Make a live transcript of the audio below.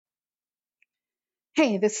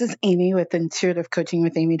Hey, this is Amy with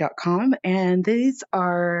intuitivecoachingwithamy.com, and these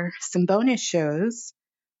are some bonus shows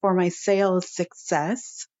for my sales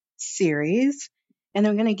success series. And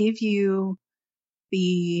I'm going to give you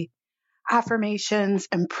the affirmations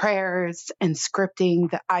and prayers and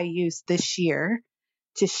scripting that I used this year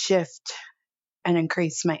to shift and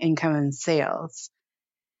increase my income and sales.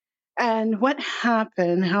 And what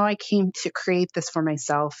happened, how I came to create this for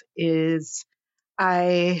myself is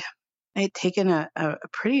I had taken a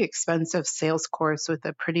pretty expensive sales course with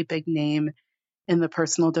a pretty big name in the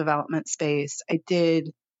personal development space. I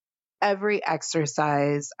did every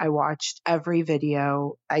exercise. I watched every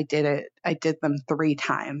video. I did it. I did them 3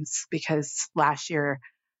 times because last year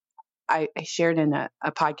I shared in a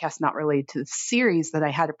podcast not related to the series that I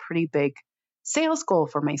had a pretty big sales goal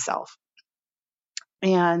for myself.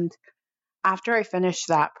 And after I finished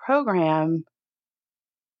that program,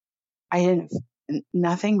 I didn't,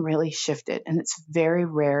 nothing really shifted. And it's very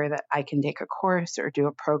rare that I can take a course or do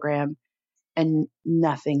a program and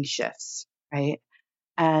nothing shifts, right?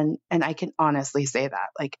 And I can honestly say that,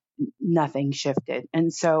 like, nothing shifted.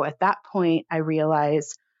 And so at that point, I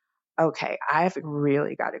realized, okay, I've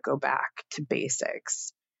really got to go back to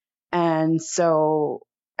basics. And so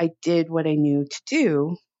I did what I knew to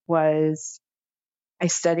do was I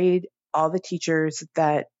studied all the teachers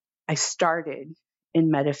that I started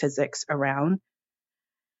in metaphysics around.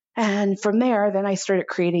 And from there, then I started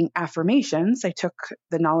creating affirmations. I took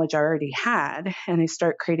the knowledge I already had and I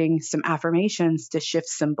started creating some affirmations to shift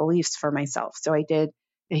some beliefs for myself. So I did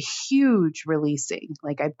a huge releasing.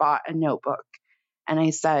 Like I bought a notebook and I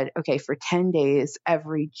said, okay, for 10 days,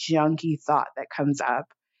 every junky thought that comes up,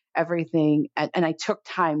 everything, and I took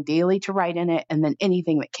time daily to write in it. And then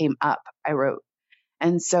anything that came up, I wrote.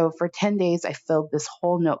 And so for 10 days, I filled this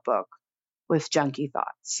whole notebook with junky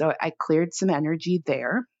thoughts. So I cleared some energy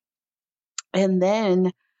there. And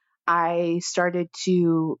then I started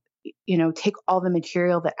to, take all the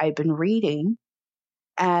material that I've been reading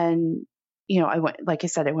and, I went, like I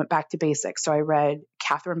said, I went back to basics. So I read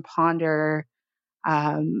Catherine Ponder,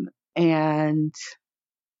 and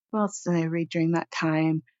what else did I read during that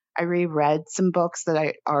time? I reread some books that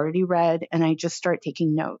I already read and I just started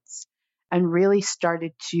taking notes and really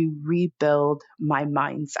started to rebuild my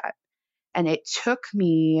mindset. And it took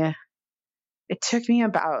me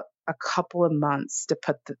about a couple of months to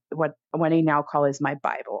put what I now call is my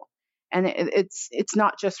Bible. And it's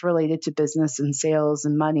not just related to business and sales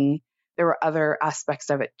and money. There were other aspects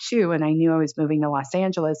of it too. And I knew I was moving to Los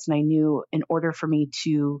Angeles, and I knew in order for me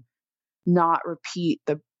to not repeat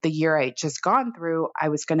the year I had just gone through, I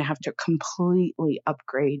was going to have to completely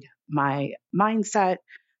upgrade my mindset,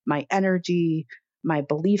 my energy, my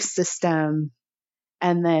belief system,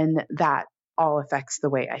 and then that all affects the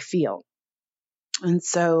way I feel. And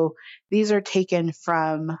so these are taken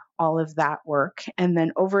from all of that work. And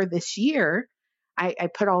then over this year, I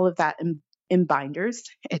put all of that in binders.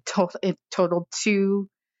 It totaled 2,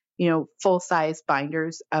 full size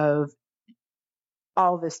binders of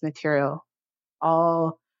all this material,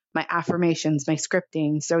 all my affirmations, my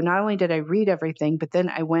scripting. So not only did I read everything, but then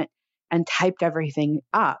I went and typed everything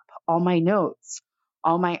up, all my notes,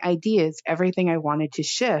 all my ideas, everything I wanted to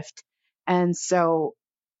shift. And so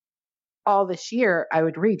all this year, I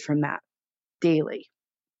would read from that daily.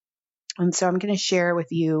 And so I'm going to share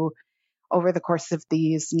with you over the course of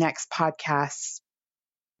these next podcasts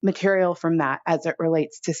material from that as it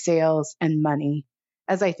relates to sales and money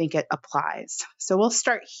as I think it applies. So we'll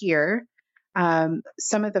start here.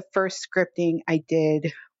 Some of the first scripting I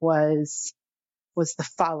did was the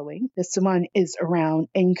following. This one is around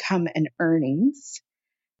income and earnings.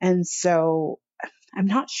 And so I'm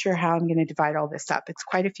not sure how I'm going to divide all this up. It's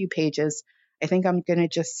quite a few pages. I think I'm going to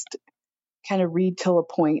just kind of read till a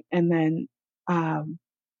point um,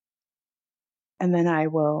 and then I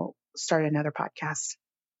will start another podcast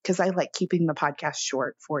because I like keeping the podcast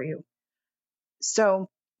short for you. So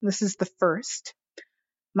this is the first.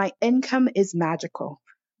 My income is magical.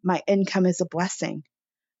 My income is a blessing.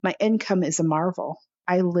 My income is a marvel.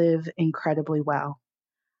 I live incredibly well.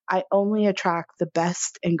 I only attract the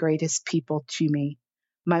best and greatest people to me.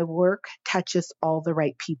 My work touches all the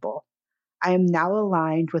right people. I am now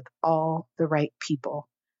aligned with all the right people.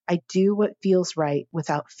 I do what feels right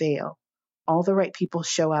without fail. All the right people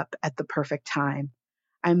show up at the perfect time.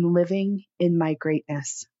 I'm living in my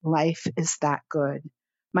greatness. Life is that good.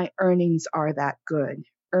 My earnings are that good.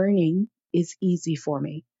 Earning is easy for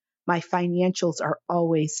me. My financials are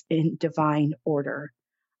always in divine order.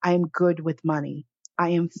 I am good with money. I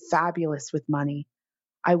am fabulous with money.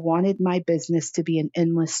 I wanted my business to be an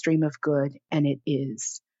endless stream of good, and it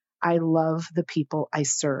is. I love the people I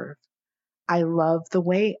serve. I love the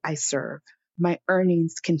way I serve. My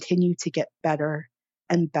earnings continue to get better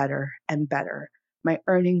and better and better. My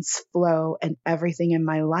earnings flow and everything in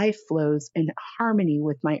my life flows in harmony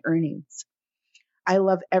with my earnings. I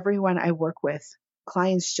love everyone I work with.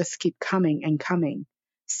 Clients just keep coming and coming.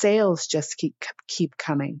 Sales just keep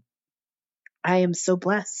coming. I am so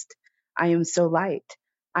blessed. I am so light.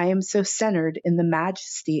 I am so centered in the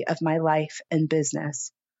majesty of my life and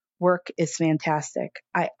business. Work is fantastic.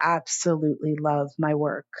 I absolutely love my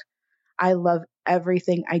work. I love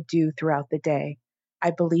everything I do throughout the day.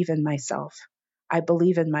 I believe in myself. I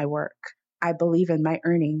believe in my work. I believe in my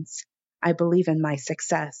earnings. I believe in my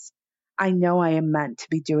success. I know I am meant to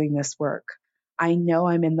be doing this work. I know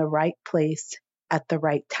I'm in the right place at the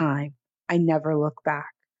right time. I never look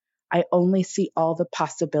back. I only see all the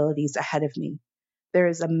possibilities ahead of me. There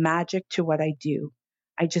is a magic to what I do.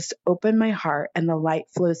 I just open my heart and the light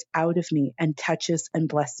flows out of me and touches and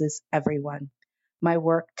blesses everyone. My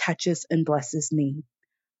work touches and blesses me.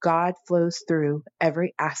 God flows through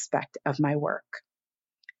every aspect of my work.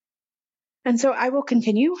 And so I will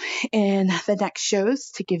continue in the next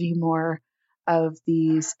shows to give you more of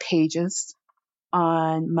these pages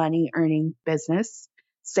on money, earning, business,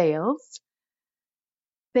 sales.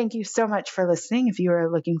 Thank you so much for listening. If you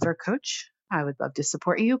are looking for a coach, I would love to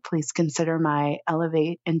support you. Please consider my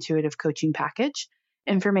Elevate Intuitive Coaching Package.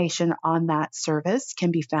 Information on that service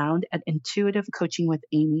can be found at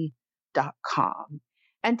intuitivecoachingwithamy.com.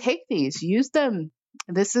 And take these, use them.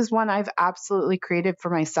 This is one I've absolutely created for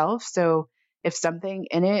myself. So if something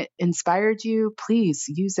in it inspired you, please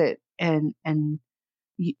use it and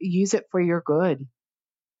use it for your good.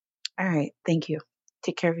 All right. Thank you.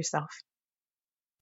 Take care of yourself.